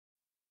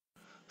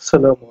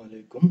আসসালামু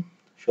আলাইকুম,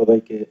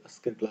 সবাইকে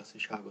আজকের ক্লাসে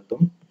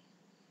স্বাগতম।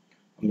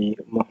 আমি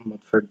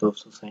মোহাম্মদ ফেরদৌস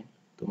হোসেন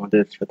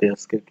তোমাদের সাথে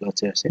আজকের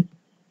ক্লাসে আছি।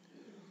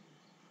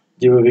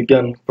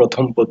 জীববিজ্ঞান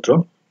প্রথম পত্র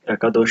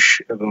একাদশ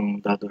এবং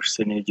দ্বাদশ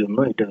শ্রেণীর জন্য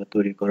এটা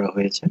তৈরি করা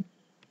হয়েছে।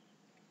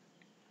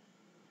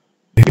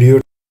 ভিডিও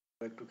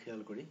একটু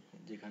খেয়াল করি,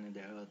 যেখানে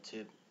দেখা যাচ্ছে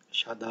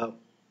সাদা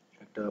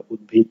একটা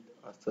উদ্ভিদ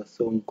আস্তে আস্তে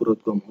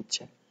অঙ্কুরোদ্গম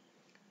হচ্ছে,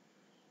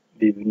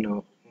 বিভিন্ন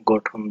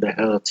গঠন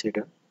দেখা যাচ্ছে।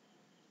 এটা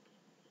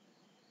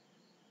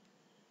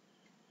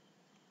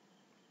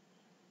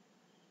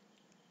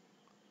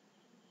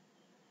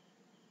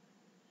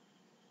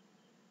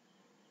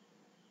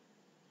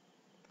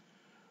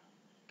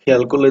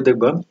খেয়াল করলে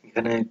দেখবা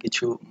এখানে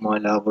কিছু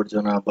ময়লা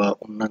আবর্জনা বা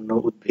অন্যান্য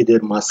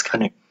উদ্ভিদের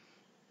মাঝখানে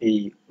এই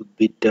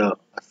উদ্ভিদটা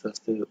আস্তে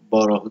আস্তে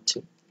বড় হচ্ছে।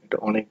 এটা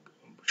অনেক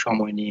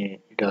সময় নিয়ে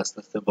এটা আস্তে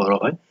আস্তে বড়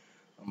হয়।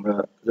 আমরা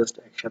জাস্ট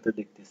একসাথে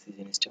দেখতেছি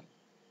জিনিসটা।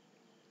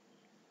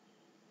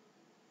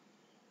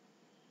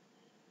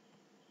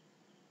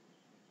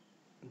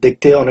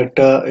 দেখতে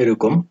অনেকটা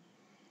এরকম,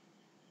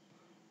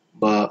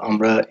 বা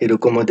আমরা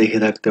এরকমও দেখে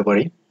থাকতে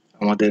পারি।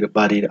 আমাদের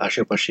বাড়ির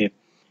আশেপাশে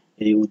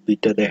এই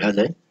উদ্ভিদটা দেখা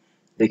যায়।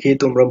 দেখেই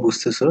তোমরা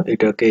বুঝতেছো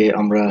এটাকে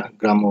আমরা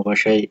গ্রাম্য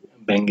ভাষায়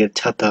ব্যাঙের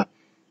ছাতা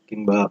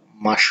কিংবা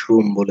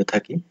মাশরুম বলে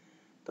থাকি।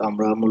 তো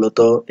আমরা মূলত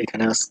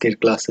এখানে আজকের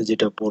ক্লাসে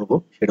যেটা পড়বো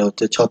সেটা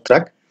হচ্ছে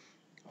ছত্রাক,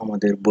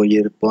 আমাদের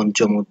বইয়ের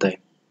পঞ্চম অধ্যায়।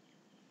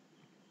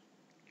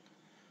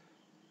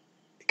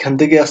 এখান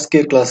থেকে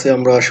আজকের ক্লাসে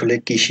আমরা আসলে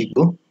কি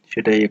শিখবো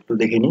সেটাই একটু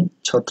দেখে নিই।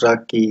 ছত্রাক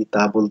কি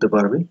তা বলতে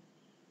পারবে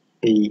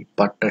এই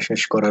পাঠটা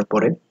শেষ করার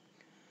পরে।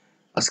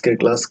 আজকের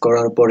ক্লাস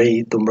করার পরেই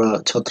তোমরা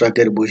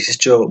ছত্রাকের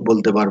বৈশিষ্ট্য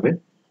বলতে পারবে,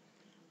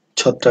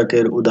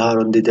 ছত্রাকের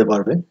উদাহরণ দিতে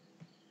পারবে,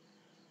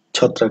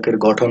 ছত্রাকের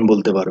গঠন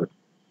বলতে পারবে,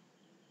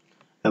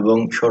 এবং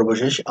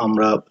সর্বশেষ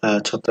আমরা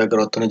ছত্রাকের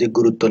অর্থনৈতিক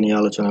গুরুত্ব নিয়ে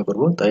আলোচনা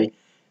করব। তাই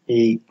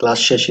এই ক্লাস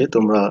শেষে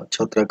তোমরা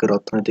ছত্রাকের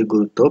অর্থনৈতিক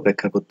গুরুত্ব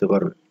ব্যাখ্যা করতে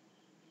পারবে।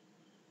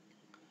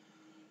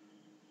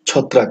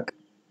 ছত্রাক,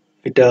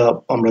 এটা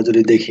আমরা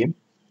যদি দেখি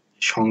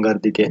সংজ্ঞার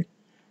দিকে,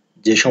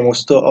 যে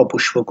সমস্ত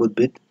অপুষ্পক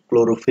উদ্ভিদ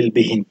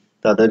ক্লোরোফিলবিহীন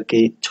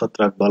তাদেরকেই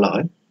ছত্রাক বলা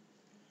হয়।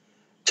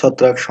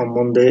 ছত্রাক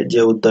সম্বন্ধে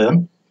যে অধ্যয়ন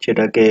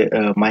সেটাকে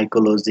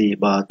মাইকোলজি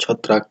বা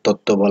ছত্রাক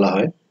তত্ত্ব বলা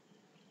হয়।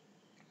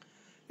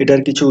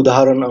 এটার কিছু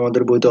উদাহরণ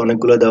আমাদের বইতে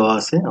অনেকগুলো দেওয়া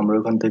আছে। আমরা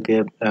ওখান থেকে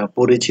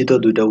পরিচিত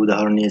দুইটা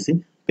উদাহরণ নিয়েছি,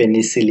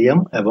 পেনিসিলিয়াম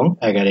এবং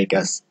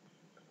অ্যাগারিকাস।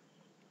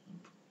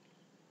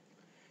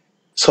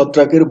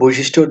 ছত্রাকের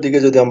বৈশিষ্ট্যের দিকে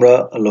যদি আমরা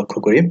লক্ষ্য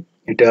করি,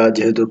 এটা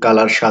যেহেতু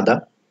কালার সাদা,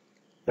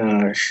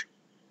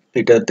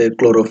 এটাতে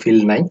ক্লোরোফিল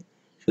নাই,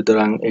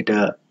 সুতরাং এটা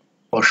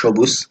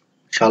অসবুজ,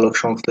 সালোক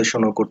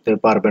সংশ্লেষণও করতে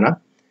পারবে না।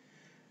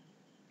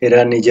 এরা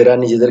নিজেরা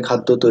নিজেদের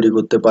খাদ্য তৈরি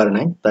করতে পারে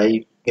নাই, তাই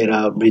এরা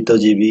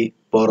মৃতজীবী,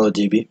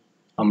 পরজীবী।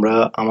 আমরা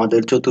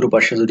আমাদের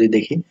চতুর্পাশে যদি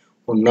দেখি,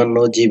 অন্যান্য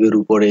জীবের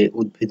উপরে,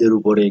 উদ্ভিদের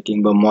উপরে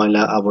কিংবা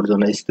ময়লা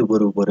আবর্জনা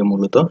স্তূপের উপরে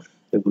মূলত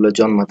এগুলো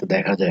জন্মাতে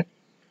দেখা যায়।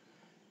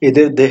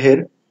 এদের দেহের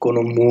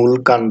কোনো মূল,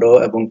 কাণ্ড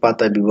এবং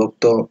পাতায়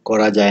বিভক্ত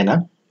করা যায় না,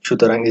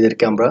 সুতরাং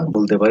এদেরকে আমরা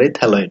বলতে পারি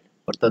থ্যালয়েড।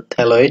 অর্থাৎ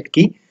থ্যালয়েড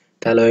কি?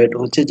 থ্যালয়েড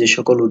হচ্ছে যে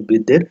সকল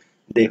উদ্ভিদদের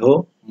দেহ,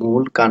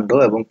 মূল, কাণ্ড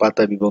এবং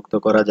পাতায় বিভক্ত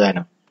করা যায়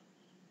না।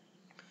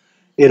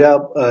 এরা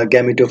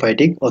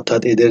গ্যামিটোফাইটিক,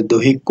 অর্থাৎ এদের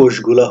দৈহিক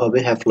কোষগুলো হবে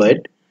হ্যাপ্লয়েড।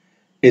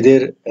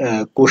 এদের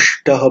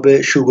কোষটা হবে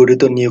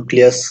সুগঠিত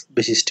নিউক্লিয়াস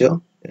বিশিষ্ট,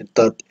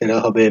 অর্থাৎ এরা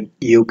হবে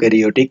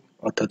ইউক্যারিওটিক,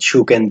 অর্থাৎ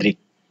সুকেন্দ্রিক।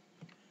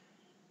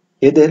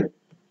 এদের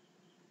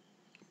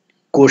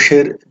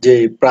কোষের যে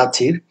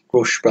প্রাচীর,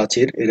 কোষ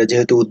প্রাচীর, এরা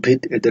যেহেতু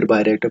উদ্ভিদ, এদের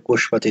বাইরে একটা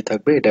কোষ প্রাচীর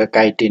থাকবে, এটা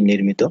কাইটিন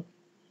নির্মিত।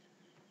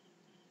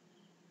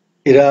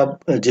 এরা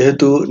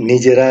যেহেতু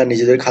নিজেরা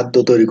নিজেদের খাদ্য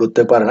তৈরি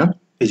করতে পারে না,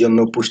 এজন্য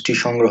পুষ্টি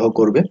সংগ্রহ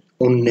করবে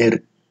অন্যের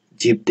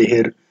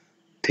জীবদেহের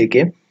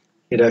থেকে।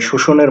 এরা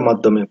শোষণের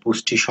মাধ্যমে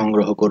পুষ্টি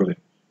সংগ্রহ করবে।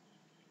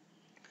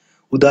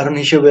 উদাহরণ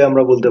হিসেবে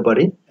আমরা বলতে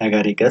পারি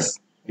অ্যাগারিকাস,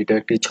 এটা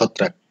একটি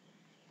ছত্রাক।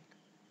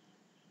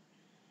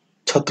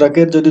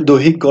 ছত্রাকের যদি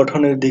দৈহিক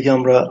গঠনের দিকে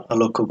আমরা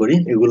লক্ষ্য করি,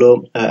 এগুলো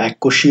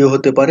এককোষীয়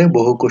হতে পারে,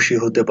 বহুকোষীয়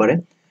হতে পারে।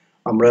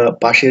 আমরা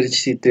পাশের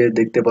চিত্রে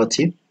দেখতে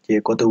পাচ্ছি যে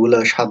কতগুলা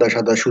সাদা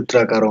সাদা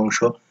সূত্রাকার অংশ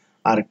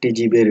আরেকটি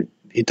জীবের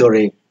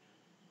ভিতরে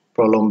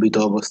প্রলম্বিত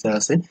অবস্থায়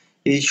আছে।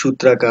 এই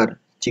সূত্রাকার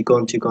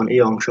চিকন চিকন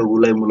এই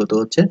অংশগুলাই মূলত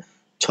হচ্ছে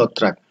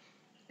ছত্রাক।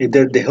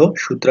 এদের দেহ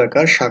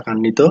সূত্রাকার,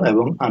 শাখান্বিত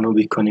এবং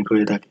আনুবীক্ষণিক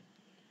হয়ে থাকে।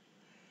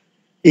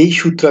 এই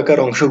সূত্রাকার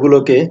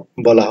অংশগুলোকে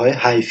বলা হয়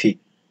হাইফি।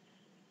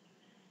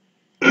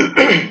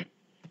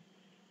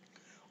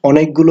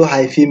 অনেকগুলো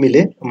হাইফি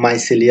মিলে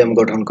মাইসেলিয়াম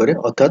গঠন করে,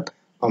 অর্থাৎ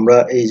আমরা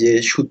এই যে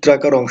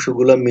সূত্রাকার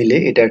অংশগুলো মিলে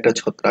এটা একটা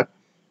ছত্রাক।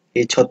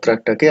 এই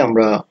ছত্রাকটাকে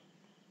আমরা,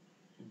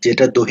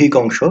 যেটা দৈহিক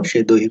অংশ,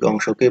 সেই দৈহিক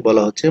অংশকে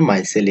বলা হচ্ছে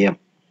মাইসেলিয়াম।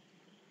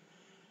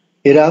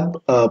 এরা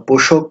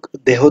পোষক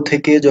দেহ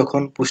থেকে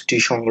যখন পুষ্টি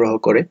সংগ্রহ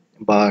করে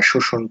বা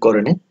শোষণ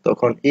করে নেয়,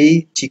 তখন এই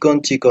চিকন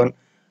চিকন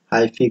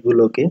হাইফি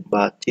গুলোকে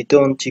বা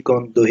চিকন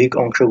চিকন দৈহিক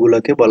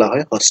অংশগুলোকে বলা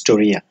হয়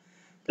অস্টোরিয়া।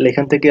 তাহলে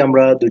এখান থেকে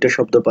আমরা দুইটা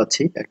শব্দ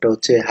পাচ্ছি, একটা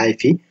হচ্ছে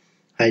হাইফি।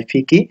 হাইফি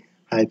কি?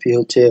 হাইফি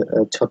হচ্ছে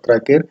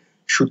ছত্রাকের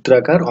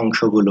সূত্রাকার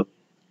অংশগুলো।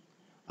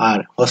 আর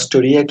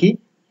অস্টোরিয়া কি?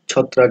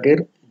 ছত্রাকের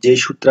যে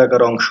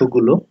সূত্রাকার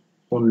অংশগুলো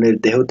অন্যের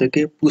দেহ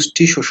থেকে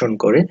পুষ্টি শোষণ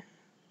করে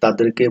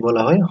তাদেরকে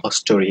বলা হয়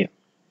হস্টোরিয়া।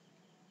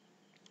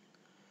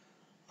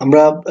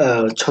 আমরা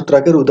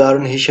ছত্রাকের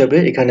উদাহরণ হিসেবে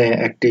এখানে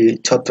একটি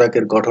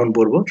ছত্রাকের গঠন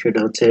পড়ব, সেটা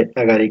হচ্ছে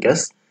অ্যাগারিকাস।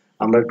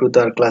 আমরা একটু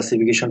তার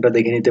ক্লাসিফিকেশনটা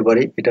দেখে নিতে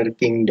পারি। এটার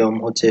কিংডম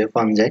হচ্ছে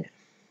ফানজাই,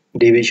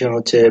 ডিভিশন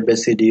হচ্ছে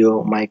বেসিডিও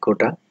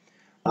মাইকোটা,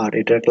 আর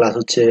এটার ক্লাস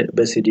হচ্ছে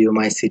বেসিডিও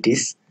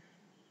মাইসিটিস,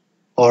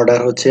 অর্ডার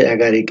হচ্ছে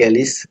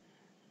অ্যাগারিক্যালিস,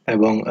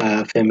 এবং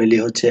ফ্যামিলি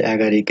হচ্ছে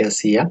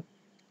অ্যাগারিকাসিয়া,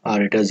 আর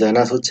এটা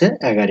জেনাস হচ্ছে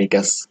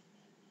অ্যাগারিকাস।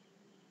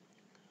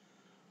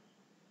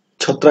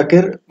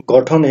 ছত্রাকের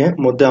গঠনের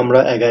মধ্যে আমরা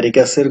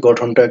অ্যাগারিকাসের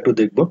গঠনটা একটু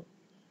দেখব।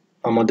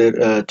 আমাদের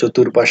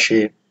চতুর্পাশে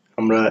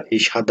আমরা এই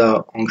সাদা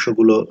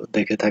অংশগুলো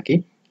দেখে থাকি,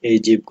 এই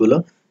জীবগুলো,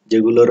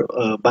 যেগুলোর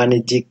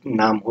বাণিজ্যিক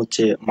নাম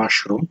হচ্ছে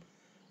মাশরুম।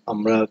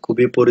 আমরা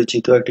খুবই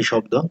পরিচিত একটি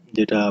শব্দ,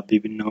 যেটা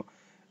বিভিন্ন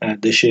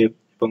দেশে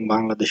এবং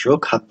বাংলাদেশেও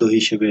খাদ্য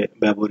হিসেবে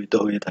ব্যবহৃত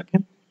হয়ে থাকে।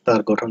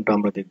 তার গঠনটা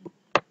আমরা দেখব।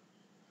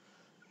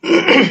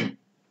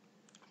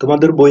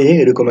 তোমাদের বইয়ে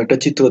এরকম একটা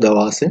চিত্র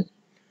দেওয়া আছে,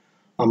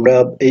 আমরা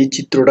এই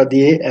চিত্রটা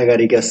দিয়ে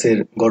অ্যাগারিকাসের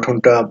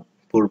গঠনটা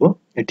পড়ব।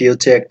 এটি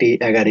হচ্ছে একটি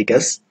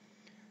অ্যাগারিকাস,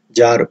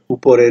 যার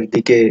উপরের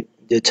দিকে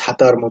যে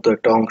ছাতার মতো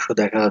একটা অংশ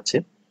দেখা যাচ্ছে,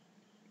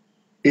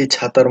 এই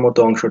ছাতার মতো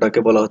অংশটাকে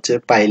বলা হচ্ছে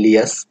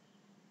পাইলিয়াস।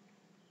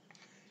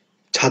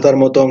 ছাতার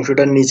মতো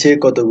অংশটার নিচে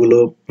কতগুলো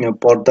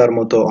পর্দার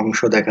মতো অংশ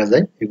দেখা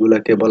যায়,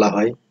 এগুলাকে বলা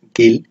হয়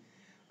গিল।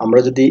 আমরা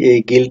যদি এই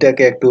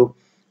গিলটাকে একটু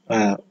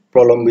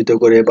প্রলম্বিত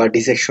করে বা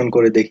ডিসেকশন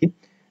করে দেখি,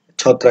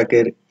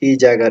 ছত্রাকের এই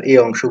জায়গার এই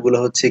অংশগুলো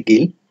হচ্ছে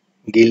গিল।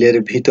 গিলের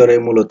ভিতরে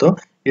মূলত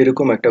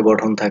এরকম একটা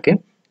গঠন থাকে,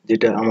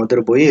 যেটা আমাদের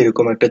বইয়ে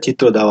এরকম একটা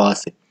চিত্র দেওয়া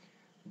আছে,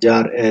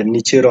 যার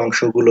নিচের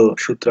অংশগুলো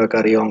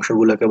সূত্রাকার, এই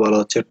অংশগুলোকে বলা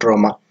হচ্ছে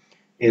ট্রমা।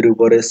 এর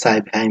উপরে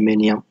সাইব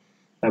হাইমেনিয়াম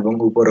এবং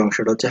উপর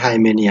অংশটা হচ্ছে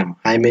হাইমেনিয়াম।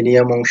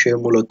 হাইমেনিয়াম অংশে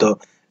মূলত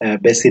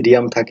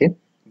বেসিডিয়াম থাকে।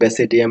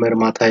 বেসিডিয়ামের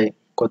মাথায়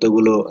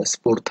কতগুলো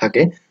স্পোর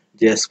থাকে,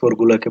 যে স্পোর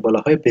গুলোকে বলা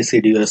হয়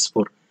বেসিডিও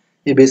স্পোর।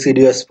 এই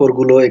বেসিডিও স্পোর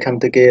গুলো এখান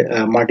থেকে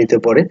মাটিতে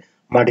পড়ে,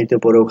 মাটিতে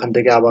পড়ে ওখান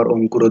থেকে আবার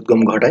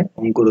অঙ্কুরোদ্গম ঘটায়,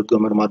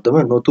 অঙ্কুরোদ্গমের মাধ্যমে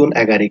নতুন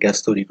অ্যাগারিকাস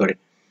তৈরি করে।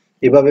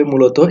 এভাবে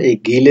মূলত এই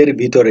গিলের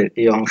ভিতরের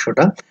এই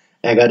অংশটা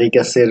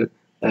অ্যাগারিকাসের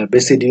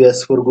বেসিডিও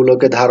স্পোর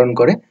গুলোকে ধারণ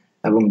করে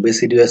এবং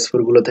বেসিডিও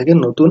স্পোর গুলো থেকে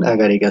নতুন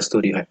অ্যাগারিকাস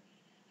তৈরি হয়।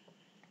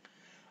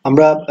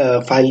 আমরা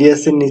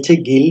ফাইলিয়াসের নিচে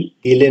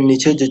গিলের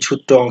নিচে যে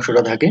ছোট্ট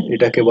অংশটা থাকে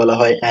এটাকে বলা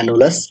হয়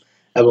অ্যানুলাস,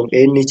 এবং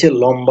এর নিচে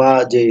লম্বা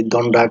যে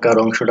দণ্ডাকার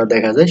অংশটা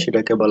দেখা যায়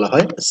সেটাকে বলা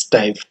হয়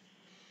স্টাইভ।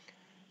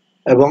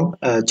 এবং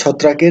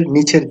ছত্রাকের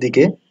নিচের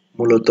দিকে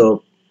মূলত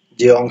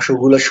যে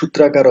অংশগুলো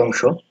সূত্রাকার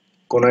অংশ,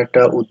 কোনো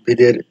একটা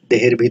উদ্ভিদের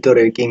দেহের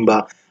ভিতরে কিংবা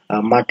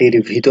মাটির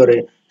ভিতরে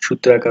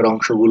সূত্রাকার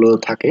অংশগুলো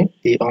থাকে,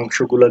 এই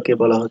অংশগুলোকে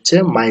বলা হচ্ছে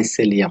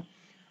মাইসেলিয়াম।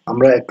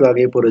 আমরা একটু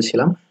আগেই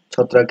পড়েছিলাম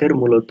ছত্রাকের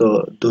মূলত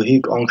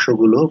দৈহিক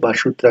অংশগুলো বা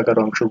সূত্রাকার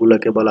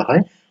অংশগুলোকে বলা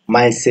হয়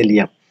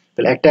মাইসেলিয়াম।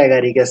 তাহলে একটা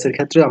অ্যাগারিকাসের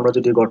ক্ষেত্রে আমরা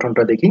যদি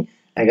গঠনটা দেখি,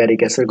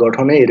 অ্যাগারিকাসের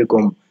গঠনে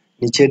এরকম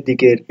নিচের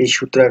দিকের এই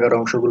সূত্রাকার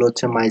অংশগুলো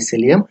হচ্ছে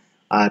মাইসেলিয়াম,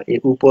 আর এই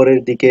উপরের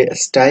দিকে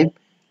স্টাইপ,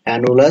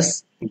 অ্যানুলাস,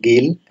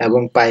 গিল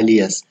এবং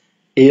পাইলিয়াস,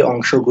 এই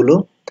অংশগুলো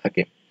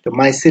থাকে। তো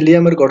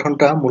মাইসেলিয়ামের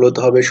গঠনটা মূলত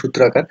হবে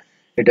সূত্রাকার।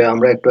 এটা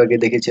আমরা একটু আগে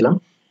দেখেছিলাম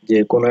যে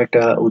কোনো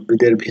একটা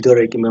উদ্ভিদের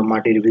ভিতরে কিংবা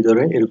মাটির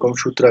ভিতরে এরকম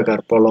সূত্রাকার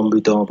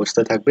প্রলম্বিত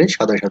অবস্থায় থাকবে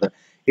সাদা সাদা,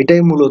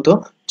 এটাই মূলত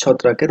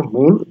ছত্রাকের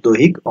মূল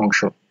দৈহিক অংশ।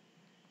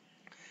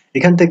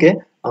 এখান থেকে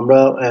আমরা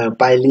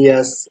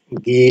পাইলিয়াস,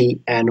 গিল,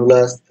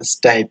 অ্যানুলাস,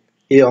 স্টাইপ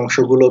এই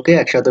অংশগুলোকে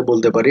একসাথে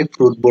বলতে পারি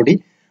ফ্রুট বডি।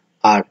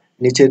 আর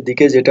নিচের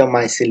দিকে যেটা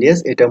মাইসিলিয়াস,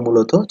 এটা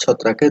মূলত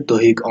ছত্রাকের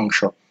দৈহিক অংশ,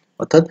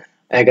 অর্থাৎ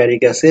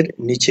অ্যাগারিকাসের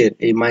নিচের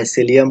এই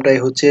মাইসেলিয়ামটাই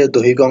হচ্ছে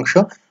দৈহিক অংশ,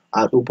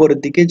 আর উপরের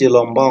দিকে যে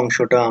লম্বা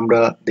অংশটা আমরা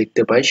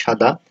দেখতে পাই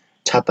সাদা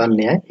ছাতার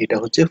ন্যায়, এটা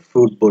হচ্ছে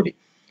ফ্রুট বডি।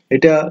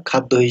 এটা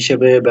খাদ্য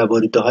হিসেবে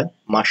ব্যবহৃত হয়,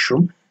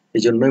 মাশরুম,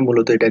 এই জন্যই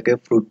মূলত এটাকে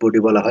ফ্রুট বডি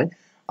বলা হয়।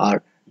 আর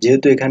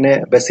যেহেতু এখানে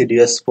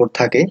ব্যাসিডিয়াস স্পোর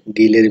থাকে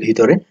গিলের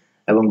ভিতরে,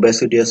 এবং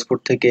ব্যাসিডিয়াস স্পোর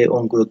থেকে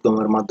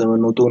অঙ্কুরোদ্গমের মাধ্যমে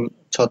নতুন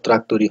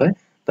ছত্রাক তৈরি হয়,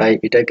 তাই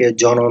এটাকে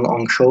জনন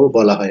অংশও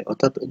বলা হয়।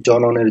 অর্থাৎ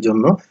জননের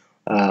জন্য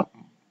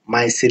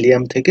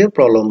মাইসিলিয়াম থেকে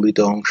প্রলম্বিত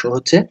অংশ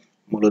হচ্ছে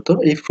মূলত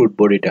এই ফ্রুট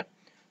বডিটা।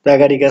 তো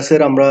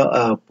অ্যাগারিকাসের আমরা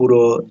পুরো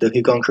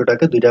দৈহিক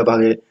অংশটাকে দুইটা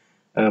ভাগে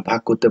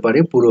ভাগ করতে পারি।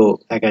 পুরো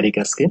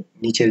অ্যাগারিকাসকে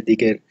নিচের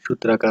দিকের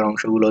সূত্রাকার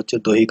অংশগুলো হচ্ছে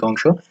দৈহিক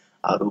অংশ,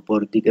 আর উপর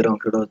দিকের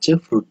অংশটা হচ্ছে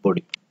ফ্রুট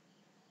বডি।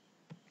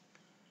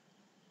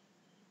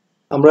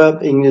 আমরা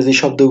ইংরেজি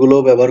শব্দগুলো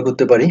ব্যবহার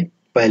করতে পারি,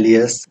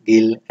 পাইলিয়াস,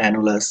 গিল,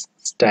 অ্যানুলাস,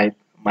 স্টাইপ,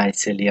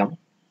 মাইসেলিয়াম।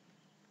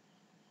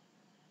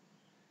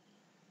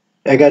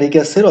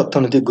 অ্যাগারিকাসের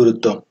অর্থনৈতিক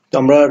গুরুত্ব। তো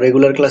আমরা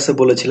রেগুলার ক্লাসে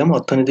বলেছিলাম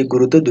অর্থনৈতিক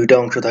গুরুত্ব দুইটা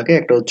অংশ থাকে,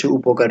 একটা হচ্ছে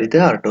উপকারিতা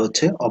আর একটা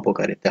হচ্ছে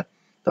অপকারিতা।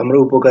 তো আমরা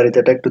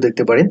উপকারিতাটা একটু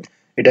দেখতে পারি।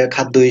 এটা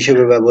খাদ্য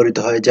হিসেবে ব্যবহৃত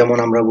হয়, যেমন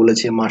আমরা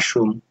বলেছি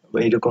মাশরুম বা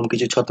এরকম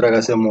কিছু ছত্রাক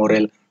আছে,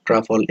 মোরেল,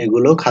 ট্রাফল,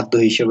 এগুলো খাদ্য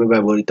হিসেবে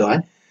ব্যবহৃত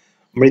হয়।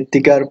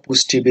 মৃত্তিকার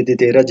পুষ্টি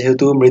বৃদ্ধিতে, এরা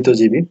যেহেতু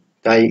মৃতজীবী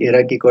তাই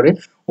এরা কি করে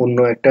অন্য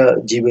একটা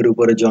জীবের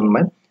উপরে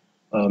জন্মায়,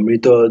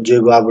 মৃত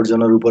জৈব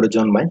আবর্জনার উপরে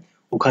জন্মায়,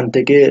 ওখান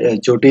থেকে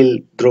জটিল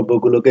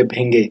দ্রব্যগুলোকে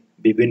ভেঙে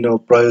বিভিন্ন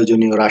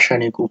প্রয়োজনীয়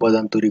রাসায়নিক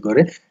উপাদান তৈরি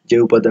করে, যে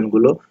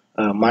উপাদানগুলো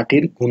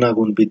মাটির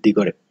গুণাগুণ বৃদ্ধি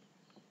করে।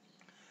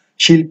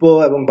 শিল্প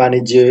এবং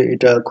বাণিজ্যে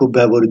এটা খুব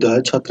ব্যবহৃত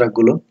হয়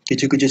ছত্রাকগুলো।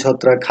 কিছু কিছু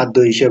ছত্রাক খাদ্য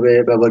হিসেবে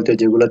ব্যবহৃত হয়,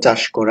 যেগুলো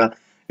চাষ করা,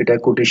 এটা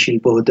কুটির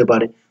শিল্প হতে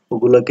পারে।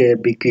 ওগুলোকে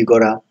বিক্রি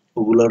করা,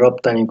 ওগুলো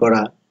রপ্তানি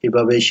করা,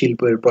 এভাবে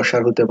শিল্পের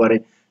প্রসার হতে পারে।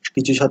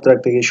 কিছু ছত্রাক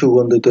থেকে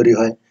সুগন্ধি তৈরি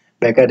হয়।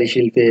 বেকারি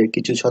শিল্পে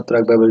কিছু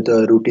ছত্রাক ব্যবহৃত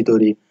হয় রুটি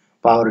তৈরি,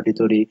 পাউরুটি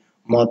তৈরি,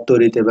 মদ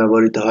তৈরিতে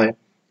ব্যবহৃত হয়,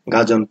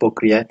 গাজন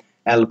প্রক্রিয়ায়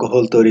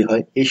অ্যালকোহল তৈরি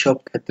হয়। এইসব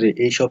ক্ষেত্রে,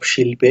 এইসব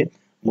শিল্পে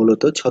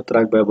মূলত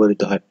ছত্রাক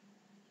ব্যবহৃত হয়।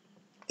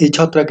 এই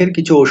ছত্রাকের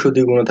কিছু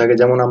ঔষধি গুণ থাকে,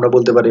 যেমন আমরা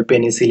বলতে পারি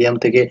পেনিসিলিয়াম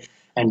থেকে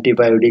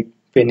অ্যান্টিবায়োটিক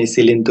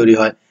পেনিসিলিন তৈরি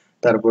হয়।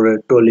 তারপরে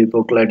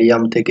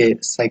টলিপোক্লাডিয়াম থেকে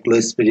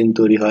সাইক্লোস্পিরিন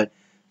তৈরি হয়।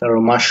 তারপর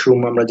মাশরুম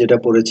আমরা যেটা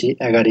পড়েছি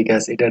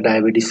অ্যাগারিকাস, এটা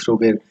ডায়াবেটিস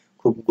রোগের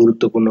খুব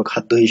গুরুত্বপূর্ণ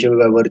খাদ্য হিসেবে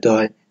ব্যবহৃত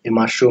হয়। এই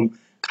মাশরুম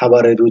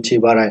খাবারের রুচি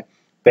বাড়ায়,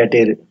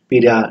 পেটের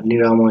পীড়া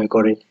নিরাময়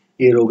করে।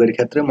 এই রোগের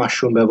ক্ষেত্রে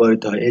মাশরুম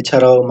ব্যবহৃত হয়।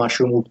 এছাড়াও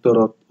মাশরুম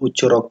উচ্চ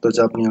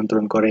রক্তচাপ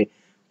নিয়ন্ত্রণ করে,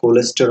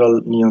 কোলেস্টেরল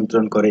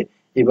নিয়ন্ত্রণ করে।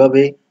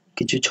 এভাবে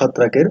কিছু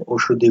ছত্রাকের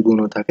ঔষধি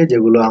গুণও থাকে,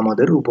 যেগুলো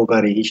আমাদের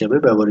উপকারী হিসেবে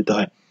ব্যবহৃত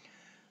হয়।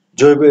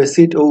 জৈব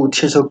অ্যাসিড ও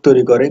উৎসেচক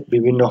তৈরি করে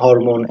বিভিন্ন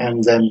হরমোন,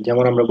 এনজাইম,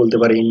 যেমন আমরা বলতে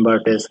পারি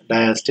ইনভার্টেস,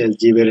 ডায়াস্টেস,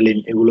 জিবেরেলিন,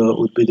 এগুলো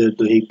উদ্ভিদের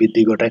দৈহিক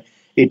বৃদ্ধি ঘটায়।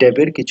 এই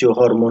টাইপের কিছু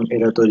হরমোন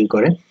এরা তৈরি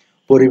করে।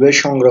 পরিবেশ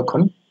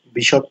সংরক্ষণ,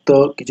 বিষাক্ত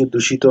কিছু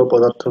দূষিত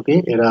পদার্থকে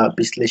এরা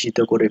বিশ্লেষিত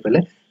করে ফেলে,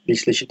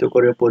 বিশ্লেষিত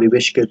করে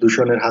পরিবেশকে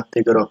দূষণের হাত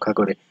থেকে রক্ষা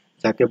করে,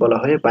 যাকে বলা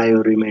হয়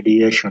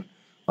বায়োরিমেডিয়েশন।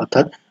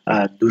 অর্থাৎ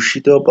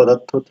দূষিত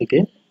পদার্থ থেকে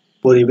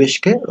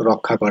পরিবেশকে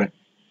রক্ষা করে।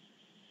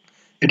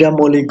 এটা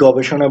মৌলিক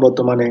গবেষণায়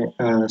বর্তমানে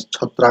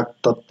ছত্রাক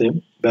তত্ত্বে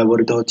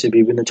ব্যবহৃত হচ্ছে।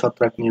 বিভিন্ন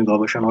ছত্রাক নিয়ে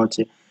গবেষণা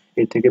হচ্ছে।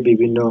 এর থেকে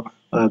বিভিন্ন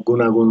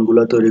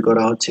গুণাগুণগুলো তৈরি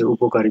করা হচ্ছে,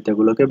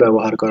 উপকারিতাগুলোকে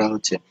ব্যবহার করা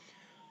হচ্ছে।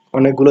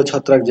 অনেকগুলো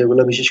ছত্রাক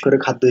যেগুলো বিশেষ করে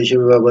খাদ্য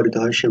হিসেবে ব্যবহৃত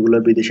হয়, সেগুলো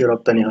বিদেশে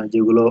রপ্তানি হয়।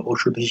 যেগুলো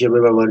ওষুধ হিসেবে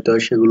ব্যবহৃত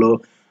হয়, সেগুলো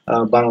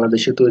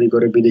বাংলাদেশে তৈরি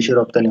করে বিদেশে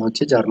রপ্তানি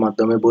হচ্ছে, যার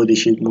মাধ্যমে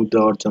বৈদেশিক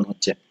মুদ্রা অর্জন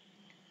হচ্ছে।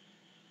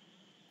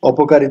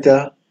 অপকারিতা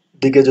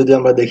দিকে যদি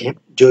আমরা দেখি,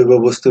 জৈব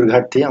বস্তুর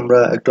ঘাটতি, আমরা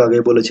একটু আগে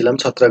বলেছিলাম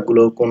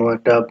ছত্রাকগুলো কোনো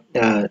একটা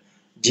আহ,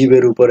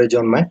 জীবের উপরে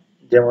জন্মায়।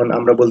 যেমন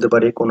আমরা বলতে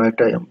পারি কোনো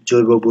একটা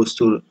জৈব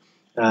বস্তুর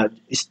আহ,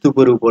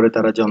 স্তূপের উপরে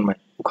তারা জন্মায়,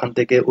 ওখান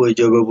থেকে ওই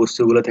জৈব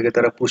বস্তুগুলো থেকে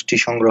তারা পুষ্টি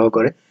সংগ্রহ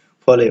করে,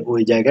 ফলে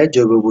ওই জায়গায়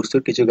জৈব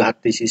বস্তুর কিছু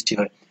ঘাটতি সৃষ্টি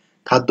হয়।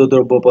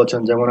 খাদ্যদ্রব্য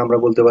পচন, যেমন আমরা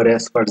বলতে পারি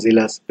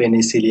অ্যাসপারজিলাস,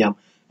 পেনিসিলিয়াম,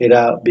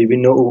 এরা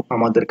বিভিন্ন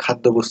আমাদের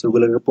খাদ্য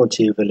বস্তুগুলোকে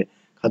পচিয়ে ফেলে।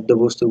 খাদ্য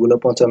বস্তুগুলো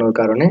পচানোর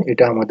কারণে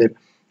এটা আমাদের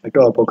একটা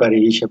অপকারী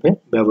হিসেবে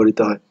ব্যবহৃত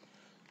হয়।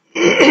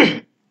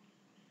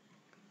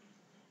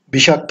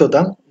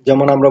 বিষাক্ততা,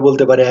 যেমন আমরা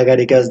বলতে পারি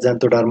অ্যাগারিকাস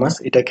জ্যান্থোডার্মাস,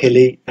 এটা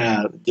খেলেই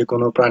যে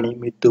কোনো প্রাণী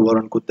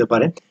মৃত্যুবরণ করতে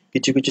পারে।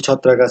 কিছু কিছু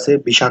ছত্রাক আছে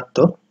বিষাক্ত,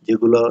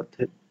 যেগুলো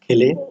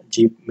খেলে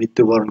জীব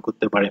মৃত্যুবরণ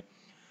করতে পারে।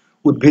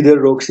 উদ্ভিদের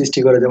রোগ সৃষ্টি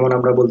করে, যেমন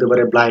আমরা বলতে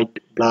পারি ব্লাইট,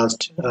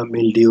 ব্লাস্ট,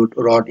 মিলডিউ,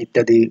 রড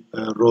ইত্যাদি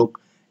রোগ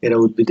এরা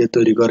উদ্ভিদে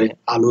তৈরি করে।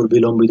 আলুর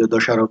বিলম্বিত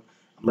দশারোগ,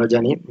 আমরা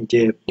জানি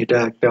যে এটা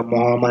একটা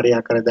মহামারী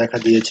আকারে দেখা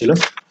দিয়েছিল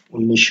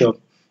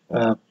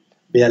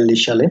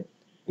 1942 সালে।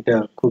 এটা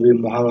খুবই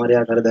মহামারী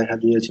আকারে দেখা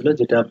দিয়েছিল,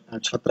 যেটা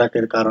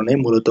ছত্রাকের কারণে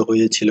মূলত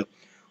হয়েছিল।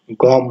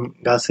 গম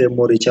গাছে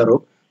মরিচা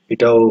রোগ,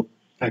 এটাও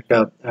একটা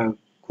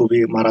খুবই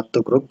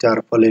মারাত্মক রোগ, যার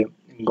ফলে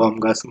গম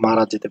গাছ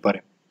মারা যেতে পারে।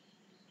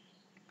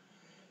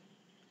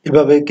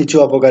 এভাবে কিছু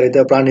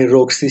অপকারিতা, প্রাণীর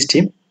রোগ সৃষ্টি,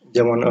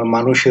 যেমন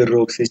মানুষের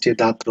রোগ সৃষ্টি,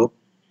 দাঁত রোগ,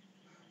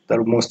 তার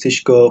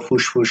মস্তিষ্ক,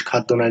 ফুসফুস,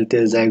 খাদ্যনালীতে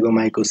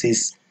জাইগোমাইকোসিস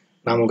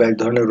নামক এক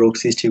ধরনের রোগ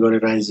সৃষ্টি করে,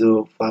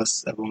 রাইজোফাস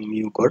এবং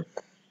মিউকর।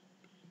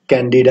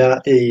 ক্যান্ডিডা,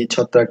 এই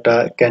ছত্রাকটা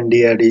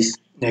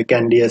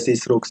ক্যান্ডিয়াসিস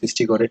রোগ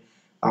সৃষ্টি করে,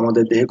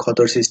 আমাদের দেহে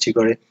ক্ষতর সৃষ্টি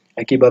করে।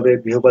 একইভাবে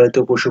গৃহপালিত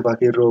পশু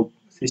পাখির রোগ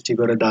সৃষ্টি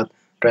করে দাঁত,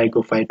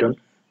 ট্রাইকোফাইটন।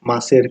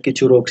 মাছের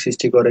কিছু রোগ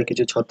সৃষ্টি করে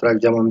কিছু ছত্রাক,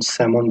 যেমন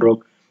স্যামন রোগ।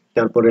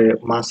 তারপরে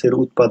মাছের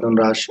উৎপাদন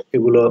হ্রাস,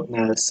 এগুলো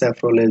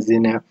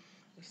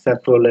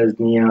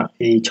স্যাফ্রোলেজনিয়া,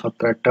 এই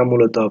ছত্রাকটা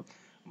মূলত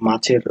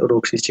মাছের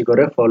রোগ সৃষ্টি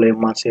করে, ফলে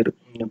মাছের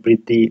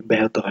বৃদ্ধি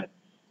ব্যাহত হয়।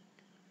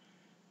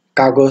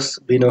 কাগজ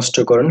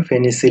বিনষ্টকরণ,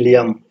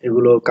 ফেনিসিলিয়াম,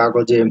 এগুলো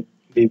কাগজে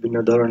বিভিন্ন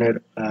ধরনের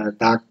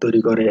দাগ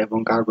তৈরি করে এবং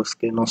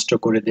কাগজকে নষ্ট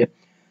করে দেয়।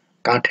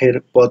 কাঠের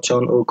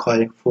পচন ও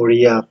ক্ষয়,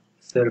 ফোরিয়া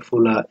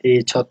সেরফুলা, এই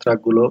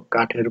ছত্রাকগুলো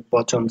কাঠের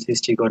পচন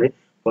সৃষ্টি করে,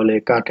 ফলে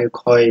কাঠে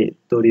ক্ষয়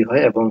তৈরি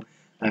হয় এবং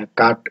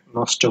কাঠ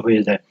নষ্ট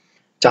হয়ে যায়।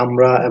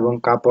 চামড়া এবং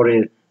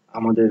কাপড়ের,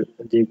 আমাদের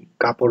যে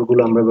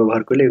কাপড়গুলো আমরা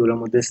ব্যবহার করি এগুলোর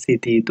মধ্যে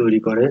স্মৃতি তৈরি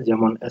করে,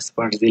 যেমন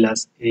অ্যাসপারজিলাস,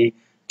 এই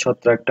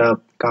ছত্রাকটা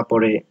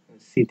কাপড়ে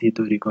স্মৃতি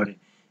তৈরি করে।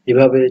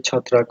 এভাবে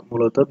ছত্রাক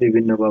মূলত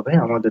বিভিন্নভাবে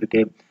আমাদেরকে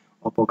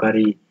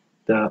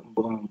অপকারিতা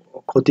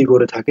ক্ষতি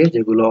করে থাকে,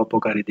 যেগুলো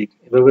অপকারী দিক।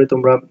 এভাবে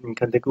তোমরা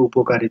এখান থেকে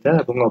উপকারিতা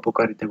এবং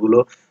অপকারিতা গুলো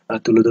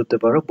তুলে ধরতে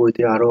পারো।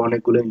 বইতে আরো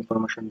অনেকগুলো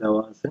ইনফরমেশন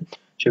দেওয়া আছে,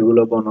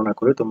 সেগুলো বর্ণনা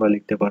করে তোমরা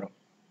লিখতে পারো।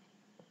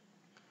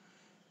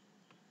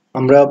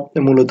 আমরা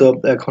মূলত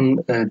এখন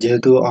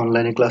যেহেতু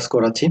অনলাইনে ক্লাস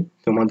করাচ্ছি,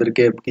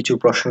 তোমাদেরকে কিছু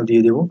প্রশ্ন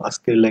দিয়ে দেবো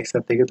আজকের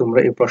লেকচার থেকে। তোমরা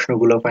এই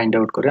প্রশ্নগুলো ফাইন্ড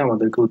আউট করে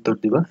আমাদেরকে উত্তর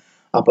দিবা।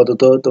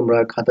 আপাতত তোমরা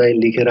খাতায়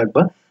লিখে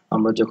রাখবা,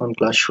 আমরা যখন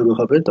ক্লাস শুরু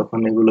হবে তখন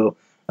এগুলো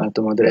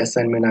তোমাদের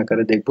অ্যাসাইনমেন্ট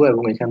আকারে দেখবো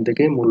এবং এখান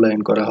থেকে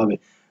মূল্যায়ন করা হবে।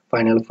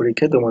 ফাইনাল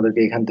পরীক্ষায় তোমাদেরকে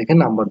এখান থেকে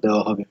নাম্বার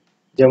দেওয়া হবে।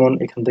 যেমন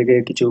এখান থেকে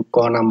কিছু ক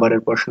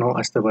নাম্বারের প্রশ্ন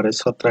আসতে পারে,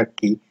 ছত্রাক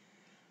কি,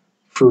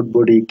 ফ্রুট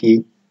বডি কি,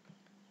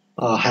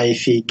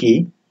 হাইফি কি,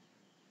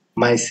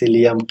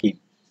 মাইসেলিয়াম কি,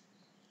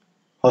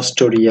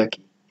 হস্টোরিয়া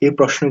কি। এই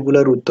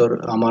প্রশ্নগুলোর উত্তর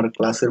আমার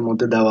ক্লাসের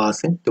মধ্যে দেওয়া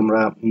আছে।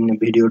 তোমরা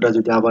ভিডিওটা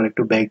যদি আবার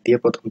একটু ব্যাক দিয়ে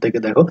প্রথম থেকে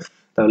দেখো,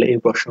 তাহলে এই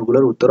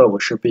প্রশ্নগুলোর উত্তর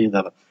অবশ্যই পেয়ে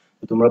যাবে।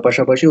 তোমরা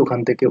পাশাপাশি ওখান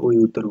থেকে ওই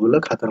উত্তরগুলো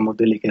খাতার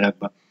মধ্যে লিখে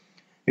রাখবা।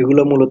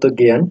 এগুলো মূলত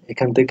জ্ঞান।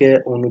 এখান থেকে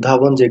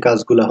অনুধাবন যে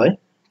কাজগুলো হয়,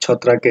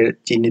 ছত্রাকের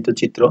চিহ্নিত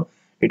চিত্র,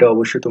 এটা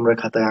অবশ্যই তোমরা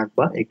খাতায়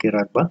আঁকবা, এঁকে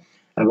রাখবা।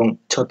 এবং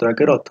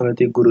ছত্রাকের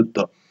অর্থনৈতিক গুরুত্ব,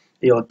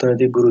 এই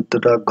অর্থনৈতিক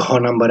গুরুত্বটা ঘ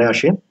নাম্বারে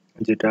আসে,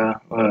 যেটা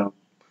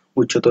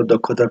উচ্চতর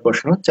দক্ষতার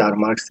প্রশ্ন, 4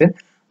 মার্কসের।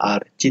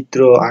 আর চিত্র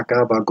আঁকা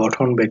বা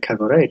গঠন ব্যাখ্যা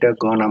করা, এটা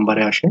গ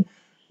নাম্বারে আসে,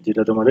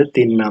 যেটা তোমাদের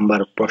 3 নাম্বার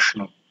প্রশ্ন।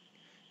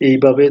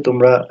 এইভাবে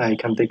তোমরা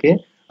এখান থেকে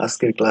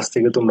আজকের ক্লাস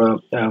থেকে তোমরা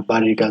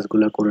বাড়ির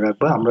কাজগুলো করে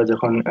রাখবা। আমরা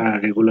যখন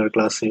রেগুলার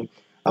ক্লাসে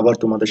আবার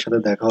তোমাদের সাথে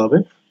দেখা হবে,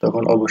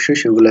 তখন অবশ্যই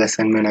সেগুলো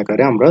অ্যাসাইনমেন্ট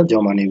আকারে আমরা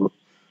জমা নিব।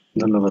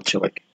 ধন্যবাদ সবাইকে।